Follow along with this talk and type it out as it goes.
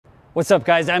What's up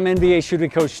guys, I'm NBA shooting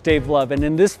coach Dave Love, and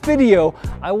in this video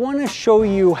I want to show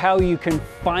you how you can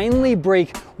finally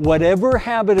break whatever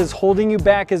habit is holding you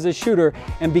back as a shooter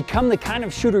and become the kind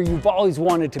of shooter you've always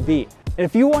wanted to be. And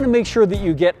if you want to make sure that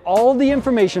you get all the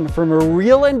information from a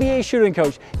real NBA shooting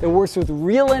coach that works with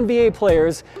real NBA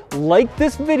players, like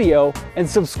this video and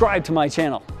subscribe to my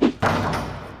channel.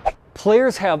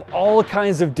 Players have all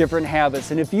kinds of different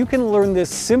habits, and if you can learn this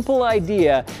simple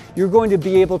idea, you're going to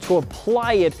be able to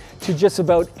apply it to just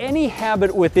about any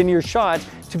habit within your shot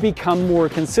to become more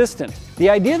consistent. The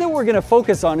idea that we're going to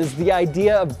focus on is the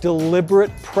idea of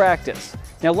deliberate practice.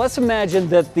 Now let's imagine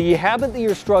that the habit that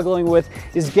you're struggling with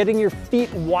is getting your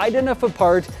feet wide enough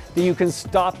apart that you can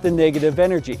stop the negative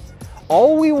energy.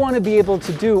 All we want to be able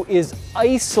to do is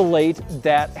isolate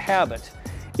that habit.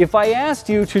 If I asked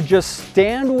you to just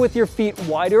stand with your feet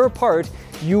wider apart,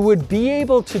 you would be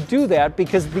able to do that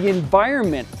because the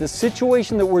environment, the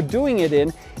situation that we're doing it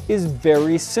in, is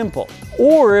very simple.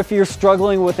 Or if you're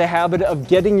struggling with the habit of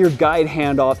getting your guide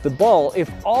hand off the ball,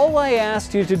 if all I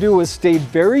asked you to do was stay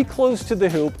very close to the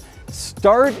hoop,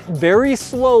 start very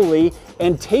slowly,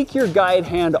 and take your guide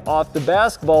hand off the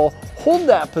basketball, hold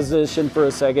that position for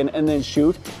a second, and then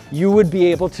shoot, you would be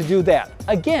able to do that.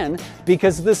 Again,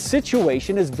 because the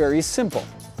situation is very simple.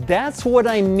 That's what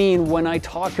I mean when I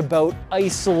talk about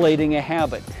isolating a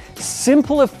habit.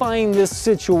 Simplifying this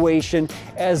situation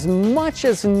as much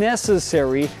as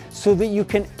necessary so that you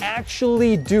can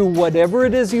actually do whatever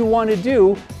it is you want to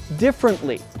do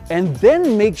differently. And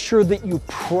then make sure that you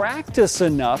practice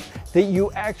enough that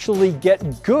you actually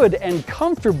get good and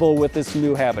comfortable with this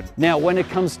new habit. Now, when it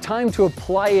comes time to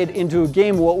apply it into a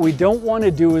game, what we don't want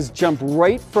to do is jump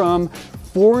right from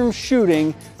form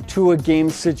shooting to a game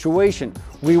situation.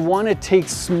 We want to take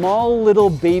small little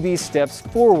baby steps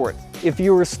forward. If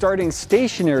you were starting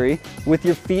stationary with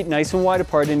your feet nice and wide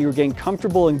apart and you're getting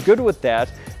comfortable and good with that,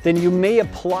 then you may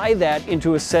apply that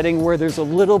into a setting where there's a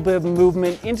little bit of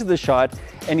movement into the shot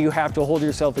and you have to hold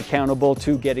yourself accountable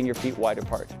to getting your feet wide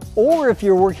apart. Or if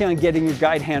you're working on getting your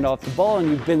guide hand off the ball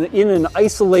and you've been in an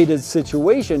isolated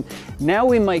situation, now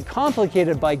we might complicate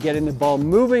it by getting the ball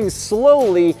moving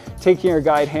slowly, taking our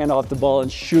guide hand off the ball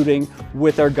and shooting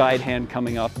with our guide hand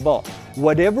coming off the ball.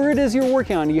 Whatever it is you're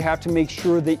working on, you have to make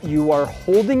sure that you are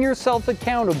holding yourself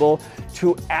accountable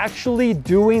to actually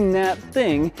doing that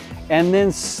thing and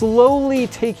then slowly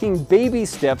taking baby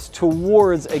steps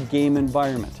towards a game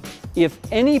environment. If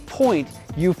any point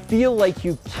you feel like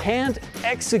you can't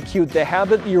execute the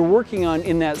habit you're working on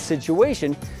in that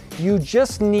situation, you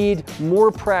just need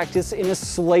more practice in a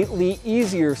slightly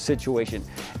easier situation.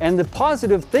 And the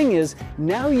positive thing is,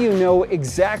 now you know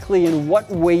exactly in what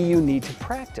way you need to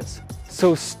practice.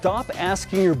 So stop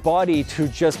asking your body to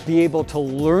just be able to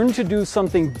learn to do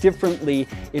something differently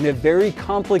in a very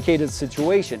complicated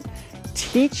situation.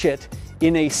 Teach it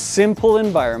in a simple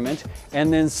environment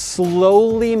and then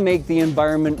slowly make the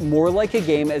environment more like a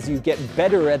game as you get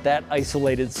better at that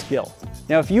isolated skill.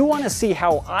 Now, if you want to see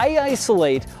how I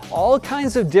isolate all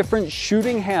kinds of different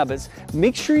shooting habits,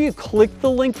 make sure you click the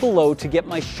link below to get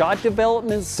my Shot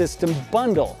Development System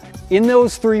bundle. In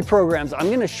those 3 programs, I'm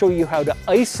going to show you how to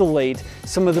isolate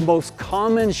some of the most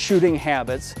common shooting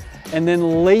habits and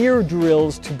then layer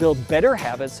drills to build better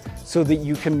habits so that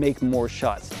you can make more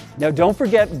shots. Now, don't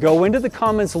forget, go into the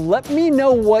comments, let me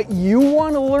know what you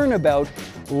want to learn about,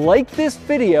 like this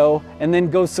video, and then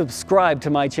go subscribe to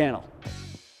my channel.